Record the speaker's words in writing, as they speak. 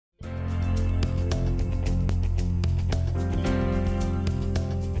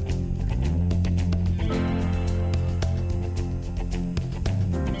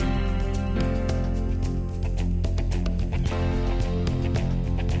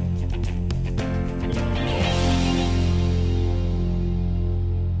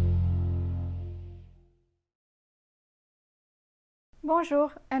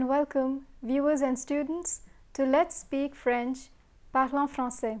Bonjour and welcome, viewers and students, to Let's Speak French, Parlons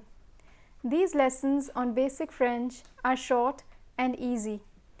Français. These lessons on basic French are short and easy,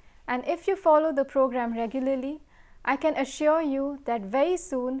 and if you follow the program regularly, I can assure you that very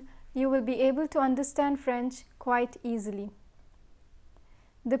soon you will be able to understand French quite easily.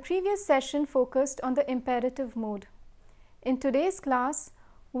 The previous session focused on the imperative mood. In today's class,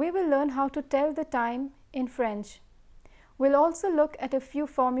 we will learn how to tell the time in French. We'll also look at a few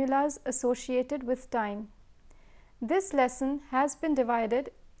formulas associated with time. This lesson has been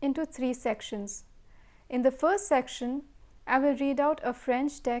divided into 3 sections. In the first section, I will read out a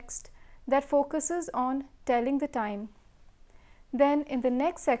French text that focuses on telling the time. Then in the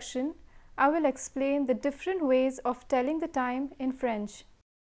next section, I will explain the different ways of telling the time in French.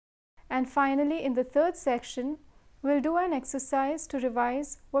 And finally, in the third section, we'll do an exercise to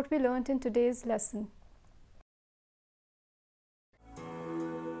revise what we learned in today's lesson.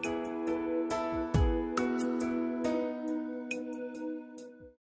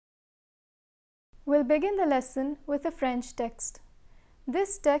 We'll begin the lesson with a French text.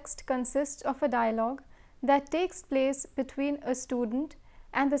 This text consists of a dialogue that takes place between a student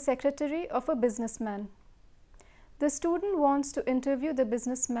and the secretary of a businessman. The student wants to interview the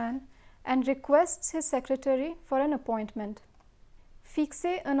businessman and requests his secretary for an appointment.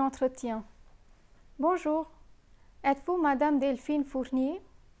 Fixer un entretien. Bonjour. Êtes-vous Madame Delphine Fournier?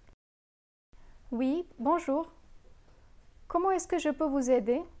 Oui, bonjour. Comment est-ce que je peux vous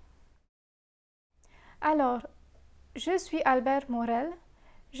aider? Alors, je suis Albert Morel,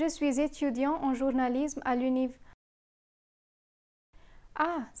 je suis étudiant en journalisme à l'université.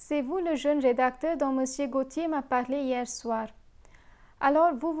 Ah, c'est vous le jeune rédacteur dont M. Gauthier m'a parlé hier soir.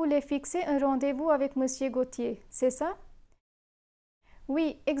 Alors, vous voulez fixer un rendez-vous avec M. Gauthier, c'est ça?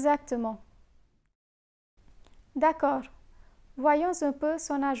 Oui, exactement. D'accord. Voyons un peu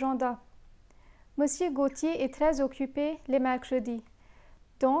son agenda. M. Gauthier est très occupé les mercredis.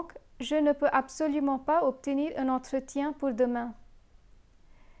 Donc, je ne peux absolument pas obtenir un entretien pour demain.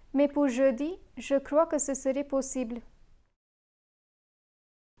 Mais pour jeudi, je crois que ce serait possible.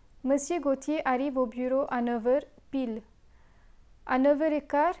 Monsieur Gauthier arrive au bureau à 9 h pile. À 9 h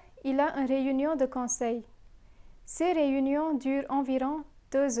 15, il a une réunion de conseil. Ces réunions durent environ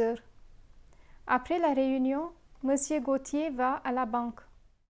 2 heures. Après la réunion, Monsieur Gauthier va à la banque.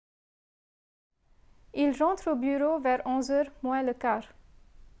 Il rentre au bureau vers 11 h moins le quart.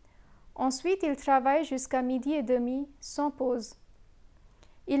 Ensuite, il travaille jusqu'à midi et demi, sans pause.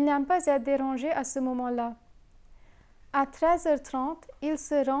 Il n'aime pas être dérangé à ce moment-là. À 13 h 30, il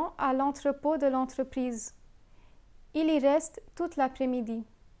se rend à l'entrepôt de l'entreprise. Il y reste toute l'après-midi.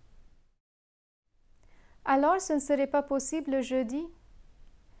 Alors, ce ne serait pas possible le jeudi?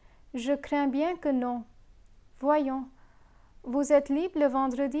 Je crains bien que non. Voyons, vous êtes libre le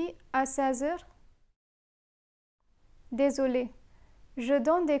vendredi à 16 h? Désolé. Je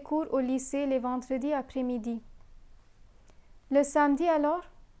donne des cours au lycée les vendredis après-midi. Le samedi alors,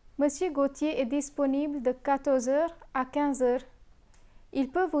 Monsieur Gauthier est disponible de 14 h à 15 h.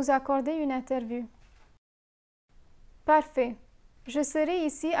 Il peut vous accorder une interview. Parfait. Je serai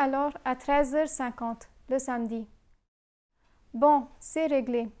ici alors à 13 h 50 le samedi. Bon, c'est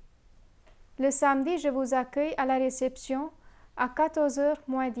réglé. Le samedi, je vous accueille à la réception à 14 h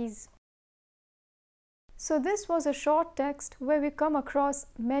moins 10. So this was a short text where we come across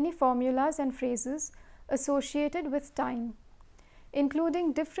many formulas and phrases associated with time,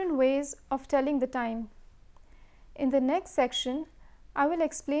 including different ways of telling the time. In the next section, I will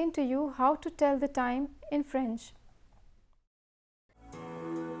explain to you how to tell the time in French.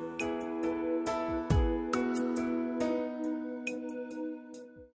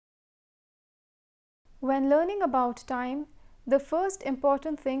 When learning about time, the first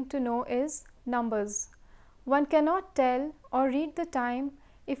important thing to know is numbers. One cannot tell or read the time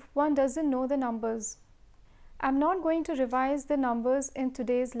if one doesn't know the numbers. I'm not going to revise the numbers in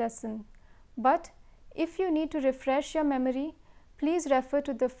today's lesson, but if you need to refresh your memory, please refer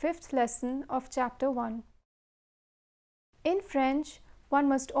to the 5th lesson of chapter 1. In French, one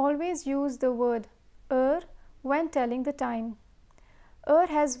must always use the word heure when telling the time. Heure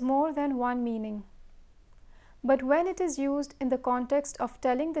has more than one meaning. But when it is used in the context of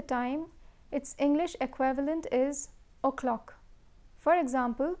telling the time, its English equivalent is o'clock. For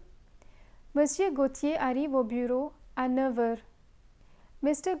example, Monsieur Gauthier arrive au bureau à 9 h.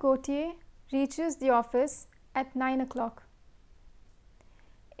 Mr. Gauthier reaches the office at 9 o'clock.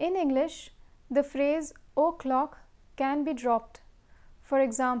 In English, the phrase o'clock can be dropped. For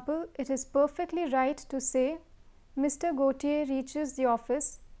example, it is perfectly right to say Mr. Gauthier reaches the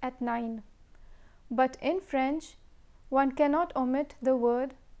office at 9. But in French, one cannot omit the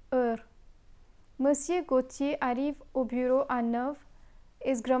word heure. Monsieur Gauthier arrive au bureau à 9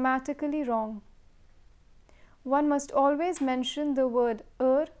 is grammatically wrong. One must always mention the word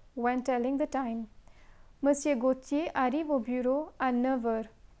heure when telling the time. Monsieur Gauthier arrive au bureau à 9 heures.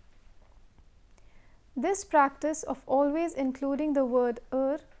 This practice of always including the word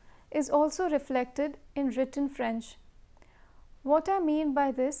heure is also reflected in written French. What I mean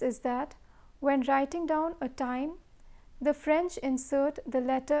by this is that when writing down a time, the French insert the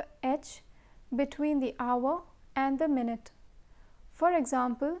letter H between the hour and the minute. For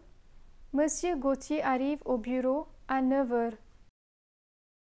example, Monsieur Gauthier arrive au bureau à 9 heures.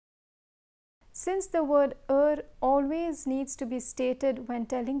 Since the word heure always needs to be stated when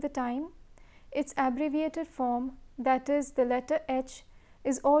telling the time, its abbreviated form, that is the letter H,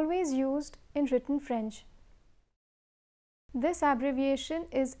 is always used in written French. This abbreviation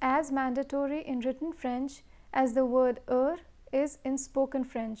is as mandatory in written French as the word heure is in spoken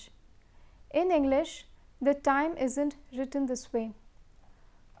French. In English, the time isn't written this way.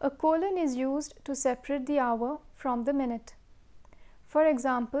 A colon is used to separate the hour from the minute. For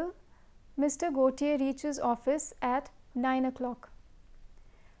example, Mr. Gauthier reaches office at 9 o'clock.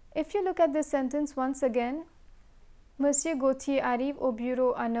 If you look at this sentence once again, Monsieur Gauthier arrive au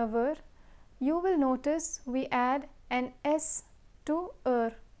bureau à 9 heures, you will notice we add an S to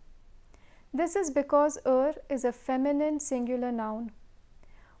heure. This is because heure is a feminine singular noun.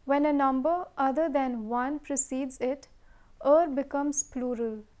 When a number other than 1 precedes it, heure becomes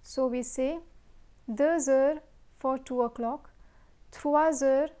plural. So we say 2 heures for 2 o'clock, 3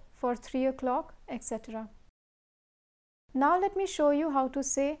 heures for 3 o'clock, etc. Now let me show you how to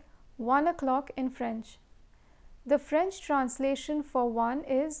say 1 o'clock in French. The French translation for 1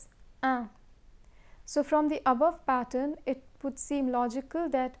 is un. So from the above pattern, it would seem logical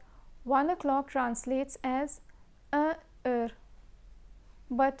that 1 o'clock translates as un heure.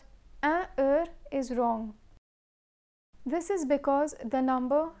 But un heure is wrong. This is because the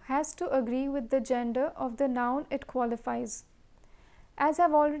number has to agree with the gender of the noun it qualifies. As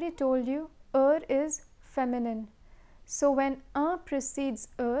I've already told you, heure is feminine. So when un precedes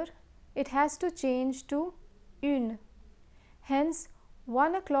heure, it has to change to une. Hence,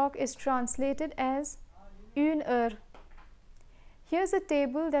 1 o'clock is translated as une heure. Here's a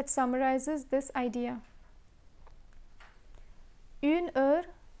table that summarizes this idea. Une heure,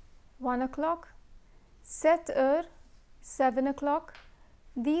 1 o'clock. 7 heures, 7 o'clock.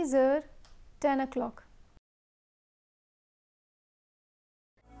 10 heures, 10 o'clock.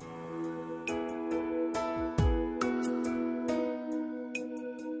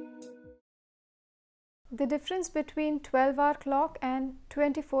 The difference between 12-hour clock and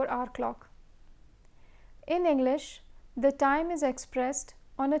 24-hour clock. In English, the time is expressed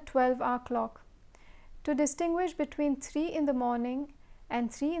on a 12-hour clock. To distinguish between 3 in the morning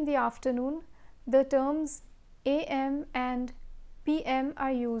and 3 in the afternoon, the terms AM and PM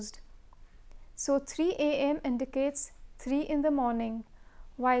are used. So 3 AM indicates 3 in the morning,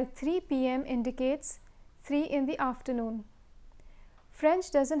 while 3 PM indicates 3 in the afternoon. French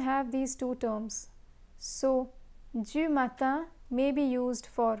doesn't have these two terms. So, du matin may be used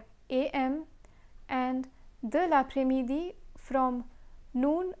for AM and de l'après-midi from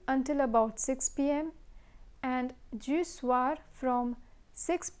noon until about 6 p.m. and du soir from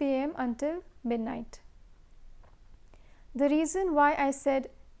 6 p.m. until midnight. The reason why I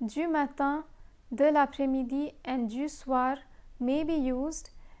said du matin, de l'après-midi and du soir may be used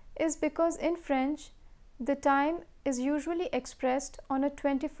is because in French, the time is usually expressed on a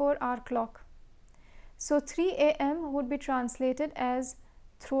 24-hour clock. So 3 AM would be translated as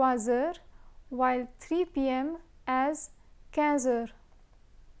 3 heures, while 3 PM as 15 heures.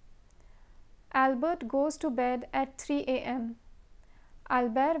 Albert goes to bed at 3 AM.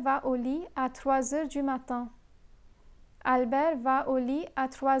 Albert va au lit à 3 heures du matin. Albert va au lit à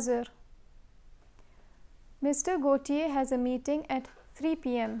 3 heures. Mr. Gauthier has a meeting at 3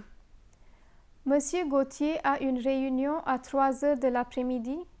 PM. Monsieur Gauthier a une réunion à 3 heures de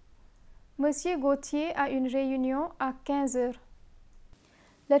l'après-midi. Monsieur Gauthier a une réunion à 15 heures.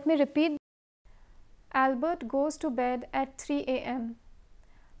 Let me repeat. Albert goes to bed at 3 AM.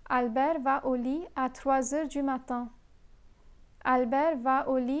 Albert va au lit à 3 heures du matin. Albert va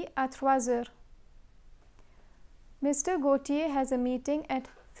au lit à 3 heures. Mr. Gauthier has a meeting at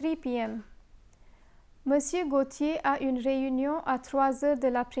 3 PM. Monsieur Gauthier a une réunion à 3 heures de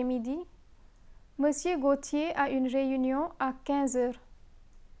l'après-midi. Monsieur Gauthier a une réunion à 15 heures.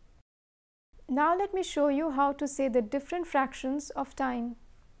 Now let me show you how to say the different fractions of time.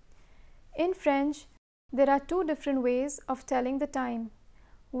 In French, there are two different ways of telling the time,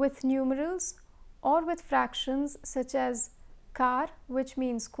 with numerals or with fractions such as quart, which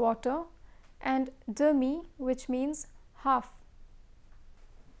means quarter, and demi, which means half.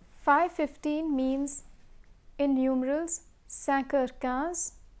 5:15 means in numerals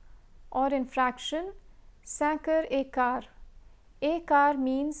 5h15 or in fraction 5h15. A quart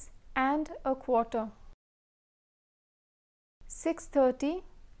means and a quarter. 6:30,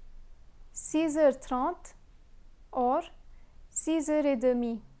 6h30 or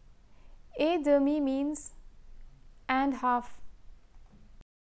 6h30. Et demi means and half.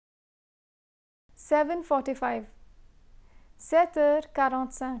 7:45,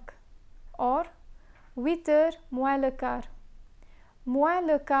 7h45 or 8h moins le quart. Moins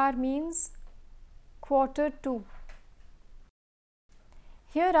le quart means quarter to.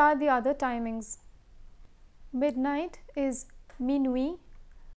 Here are the other timings. Midnight is minuit.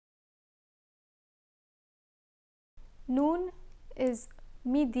 Noon is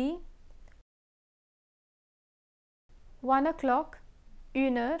midi. 1 o'clock,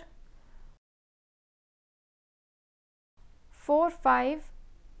 1 heure. 4:05,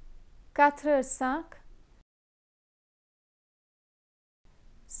 4h05.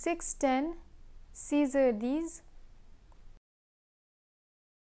 6:10, 6h10.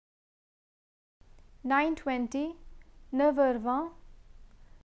 9:20, 9h20.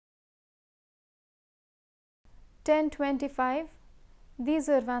 10:25,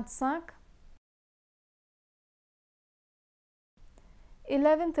 10h25.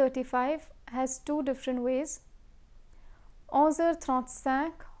 11:35 has two different ways.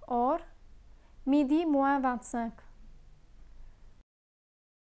 11h35 or midi moins 25.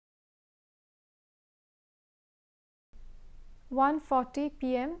 1:40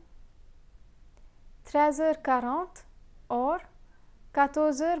 p.m. 13h40 or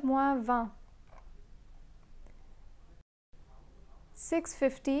 14h moins 20.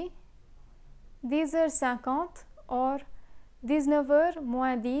 6:50, 10h50 or 19h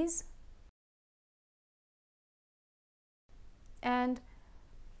moins 10. And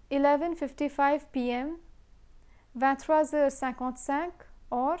 11:55 p.m. 23h55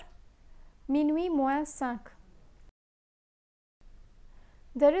 or minuit moins 5.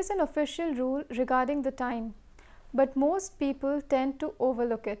 There is an official rule regarding the time, but most people tend to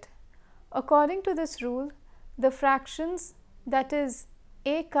overlook it. According to this rule, the fractions, that is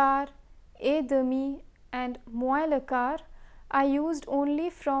a quart, a demi and moins le quart, are used only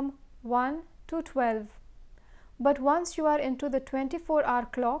from 1 to 12. But once you are into the 24-hour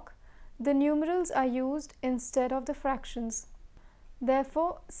clock, the numerals are used instead of the fractions.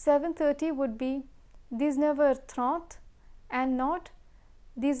 Therefore, 7:30 would be 19h30 and not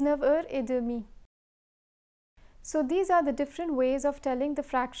 19h30. So these are the different ways of telling the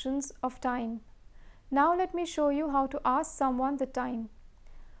fractions of time. Now let me show you how to ask someone the time.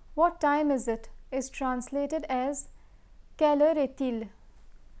 What time is it? Is translated as Quelle heure est-il?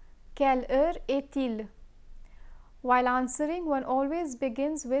 Quelle heure est-il? While answering, one always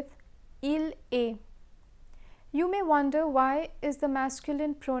begins with il est. You may wonder why is the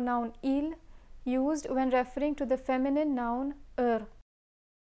masculine pronoun il used when referring to the feminine noun heure.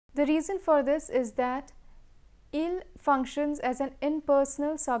 The reason for this is that il functions as an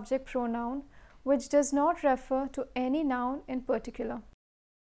impersonal subject pronoun which does not refer to any noun in particular.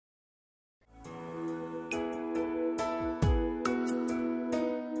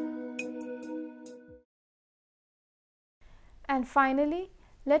 And finally,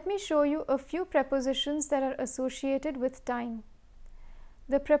 let me show you a few prepositions that are associated with time.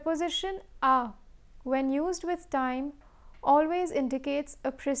 The preposition à, when used with time, always indicates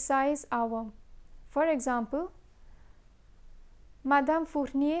a precise hour. For example, Madame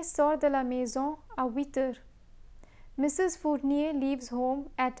Fournier sort de la maison à 8 heures. Mrs. Fournier leaves home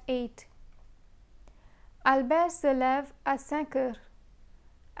at 8. Albert se lève à 5 heures.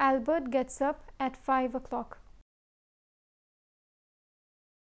 Albert gets up at 5 o'clock.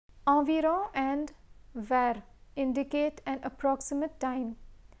 Environ and vers indicate an approximate time.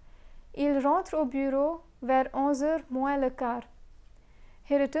 Il rentre au bureau vers 11h moins le quart.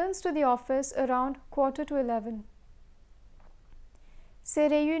 He returns to the office around 10:45. Ces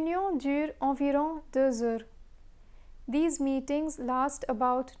réunions durent environ 2 heures. These meetings last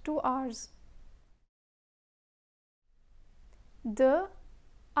about 2 hours. De,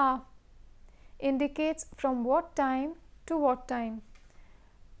 à indicates from what time to what time.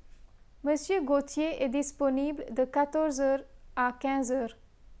 Monsieur Gauthier est disponible de 14h à 15h.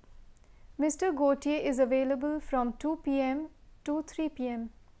 Mr. Gauthier is available from 2 p.m. to 3 p.m.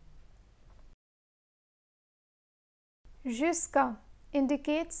 Jusqu'à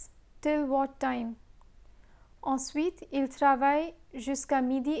indicates till what time. Ensuite, il travaille jusqu'à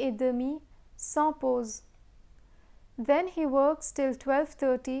midi et demi sans pause. Then he works till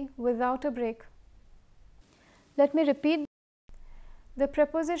 12:30 without a break. Let me repeat. The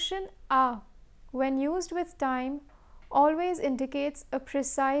preposition à, when used with time, always indicates a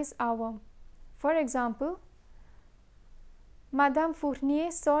precise hour. For example, Madame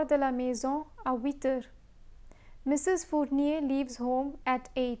Fournier sort de la maison à 8 heures. Mrs. Fournier leaves home at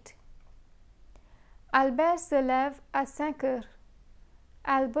 8. Albert se lève à 5 heures.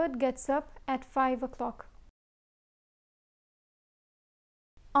 Albert gets up at 5 o'clock.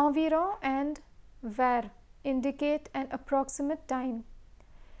 Environ and vers indicate an approximate time.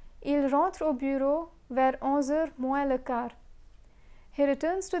 Il rentre au bureau vers 11h moins le quart. He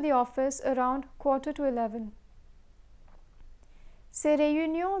returns to the office around 10:45. Ces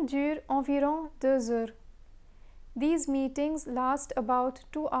réunions durent environ 2 heures. These meetings last about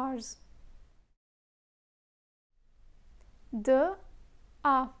 2 hours. De,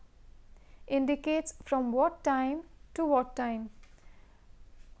 à indicates from what time to what time.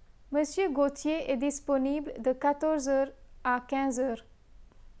 Monsieur Gauthier est disponible de 14h à 15h.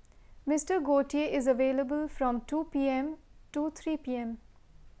 Mr. Gauthier is available from 2 p.m. to 3 p.m.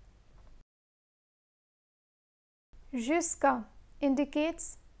 Jusqu'à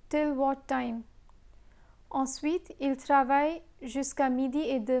indicates till what time. Ensuite, il travaille jusqu'à midi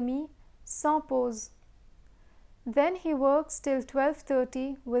et demi sans pause. Then he works till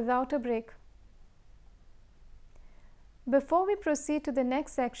 12:30 without a break. Before we proceed to the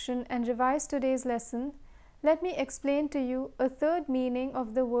next section and revise today's lesson, let me explain to you a third meaning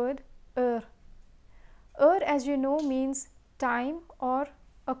of the word heure. Heure, as you know, means time or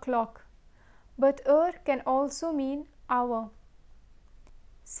a clock, but heure can also mean hour.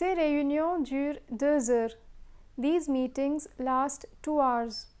 Ces réunions durent 2 heures. These meetings last 2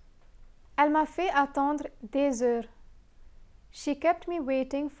 hours. Elle m'a fait attendre des heures. She kept me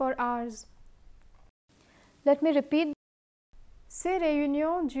waiting for hours. Let me repeat. Ces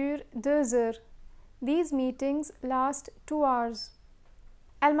réunions durent 2 heures. These meetings last 2 hours.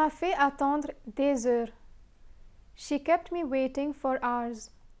 Elle m'a fait attendre des heures. She kept me waiting for hours.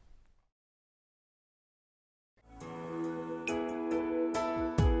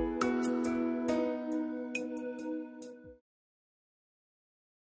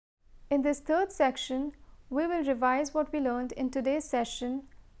 In this third section, we will revise what we learned in today's session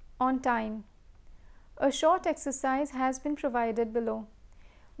on time. A short exercise has been provided below.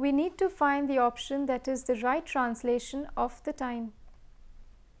 We need to find the option that is the right translation of the time.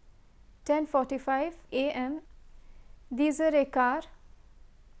 10:45 a.m. 10h15,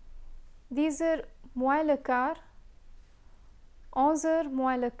 10h moins le quart, 11h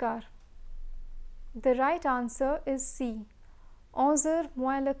moins le quart. The right answer is C, 11h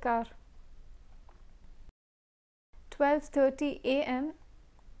moins le quart. 12:30 a.m.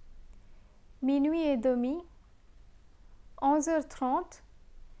 Minuit et demi, 11h30,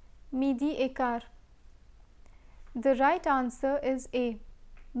 midi et quart. The right answer is A,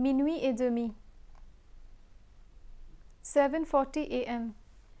 minuit et demi. 7:40 a.m.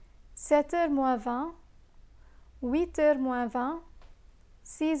 7h moins 20, 8h moins 20,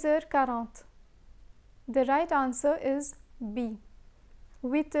 6h40. The right answer is B,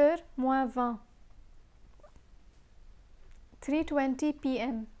 8h moins 20. 3:20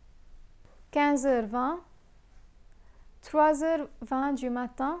 p.m. 15h20, 3h20 du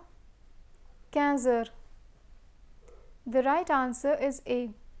matin, 15h. The right answer is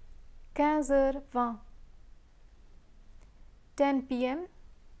A, 15h20. 10 p.m.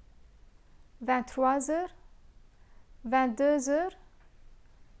 23h, 22h,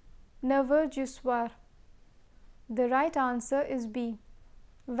 9h du soir. The right answer is B,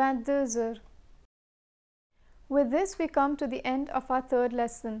 22h. With this, we come to the end of our third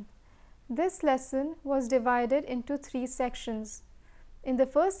lesson. This lesson was divided into 3 sections. In the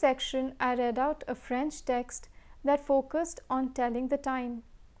first section, I read out a French text that focused on telling the time.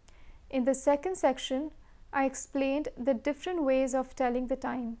 In the second section, I explained the different ways of telling the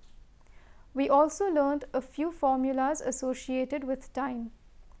time. We also learned a few formulas associated with time.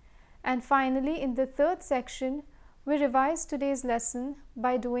 And finally, in the third section, we revised today's lesson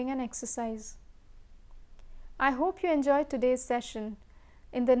by doing an exercise. I hope you enjoyed today's session.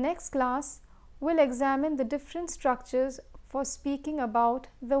 In the next class, we'll examine the different structures for speaking about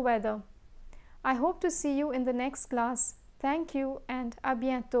the weather. I hope to see you in the next class. Thank you and à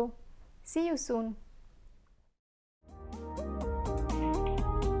bientôt. See you soon.